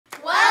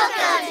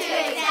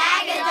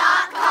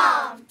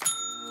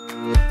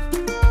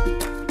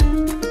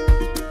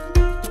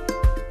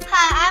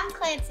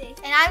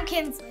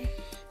Kinsley.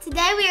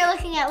 Today we are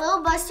looking at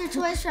little Buster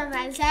toys from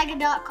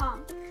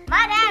Zaga.com.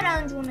 My dad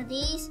owns one of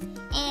these,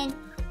 and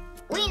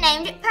we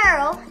named it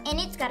Pearl, and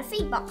it's got a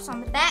feed box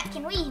on the back,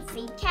 and we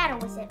feed cattle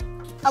with it.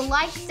 I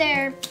like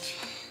their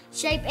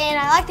shape, and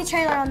I like the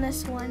trailer on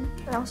this one.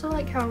 I also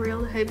like how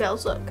real the hay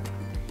bales look.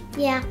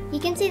 Yeah, you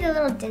can see the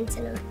little dents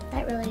in them.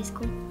 That really is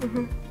cool.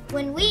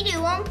 When we do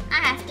them, I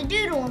have to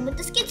doodle them with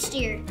the skid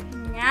steer.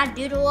 And I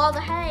doodle all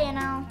the hay, and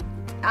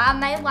I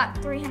made like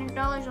 $300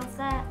 off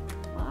that.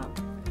 Wow.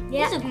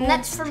 Yeah, Cool and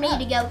that's for me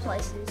to go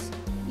places.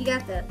 You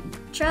got the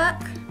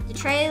truck, the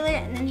trailer,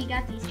 and then you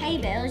got these hay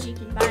bales you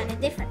can buy in a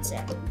different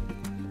set.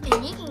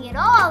 And you can get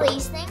all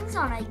these things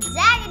on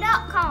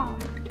Zaga.com.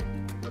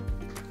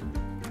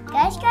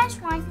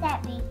 Gus wants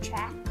that big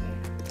tractor.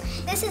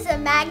 This is a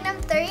Magnum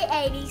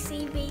 380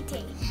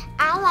 CVT.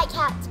 I like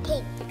how it's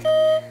pink.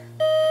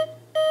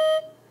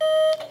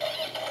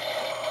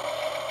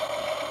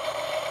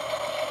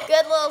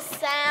 Good little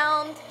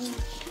sound.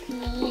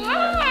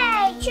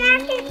 Hey,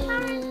 tractor's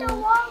coming the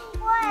wrong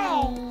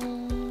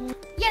way.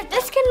 Yeah,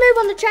 this can move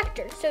on the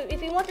tractor. So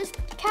if you want this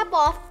cap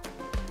off,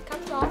 it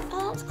comes off.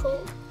 Oh, that's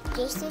cool.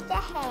 This is the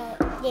hay.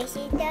 This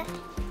is the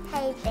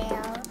hay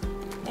bale.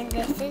 And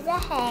this is the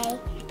hay.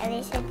 And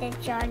this is the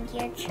John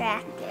Deere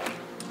tractor.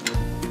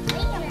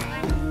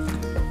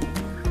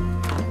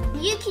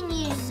 You can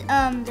use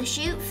the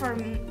chute for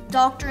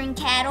doctoring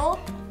cattle,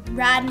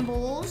 riding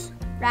bulls,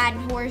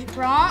 riding horse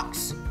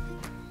broncs,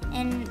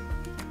 and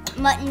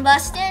mutton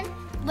busting.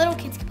 Little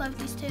kids can play with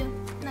these too,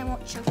 and they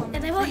won't choke on them.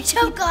 And they won't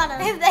choke on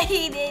them if they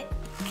eat it,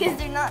 because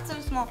they're not so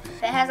small.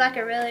 It has like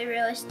a really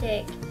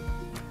realistic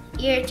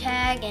ear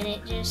tag, and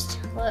it just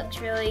looks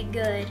really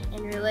good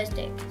and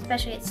realistic,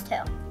 especially its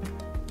tail.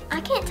 I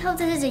can't tell if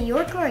this is a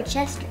York or a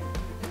Chester.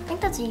 I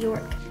think that's a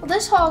York. Well,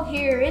 this hog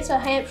here, it's a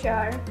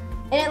Hampshire,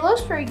 and it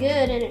looks pretty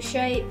good in its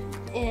shape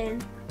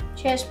and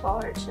chest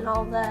parts and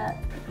all that.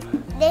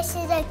 This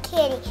is a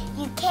kitty.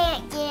 You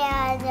can't get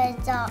out of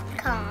the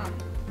 .com.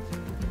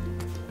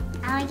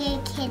 I want to get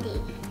a kitty.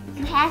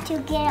 You have to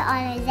get it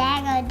on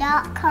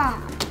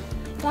Zaga.com.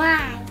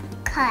 Why?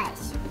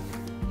 Cause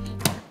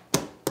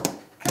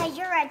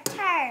you're a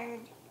turd.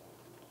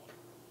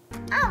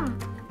 I'm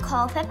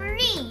Culpepper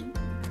Reed.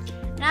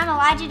 And I'm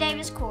Elijah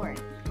Davis Cord.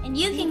 And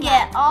you can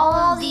get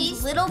all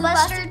these Little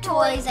Buster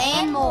toys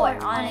and more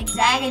on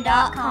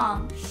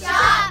Zaga.com.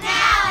 Shop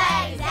now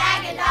at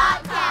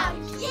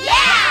Zaga.com.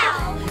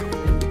 Yeah!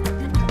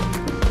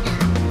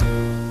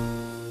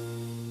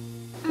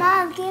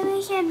 Mom, give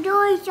me some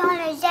toys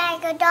on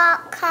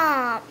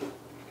Zaga.com.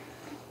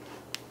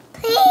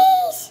 Please.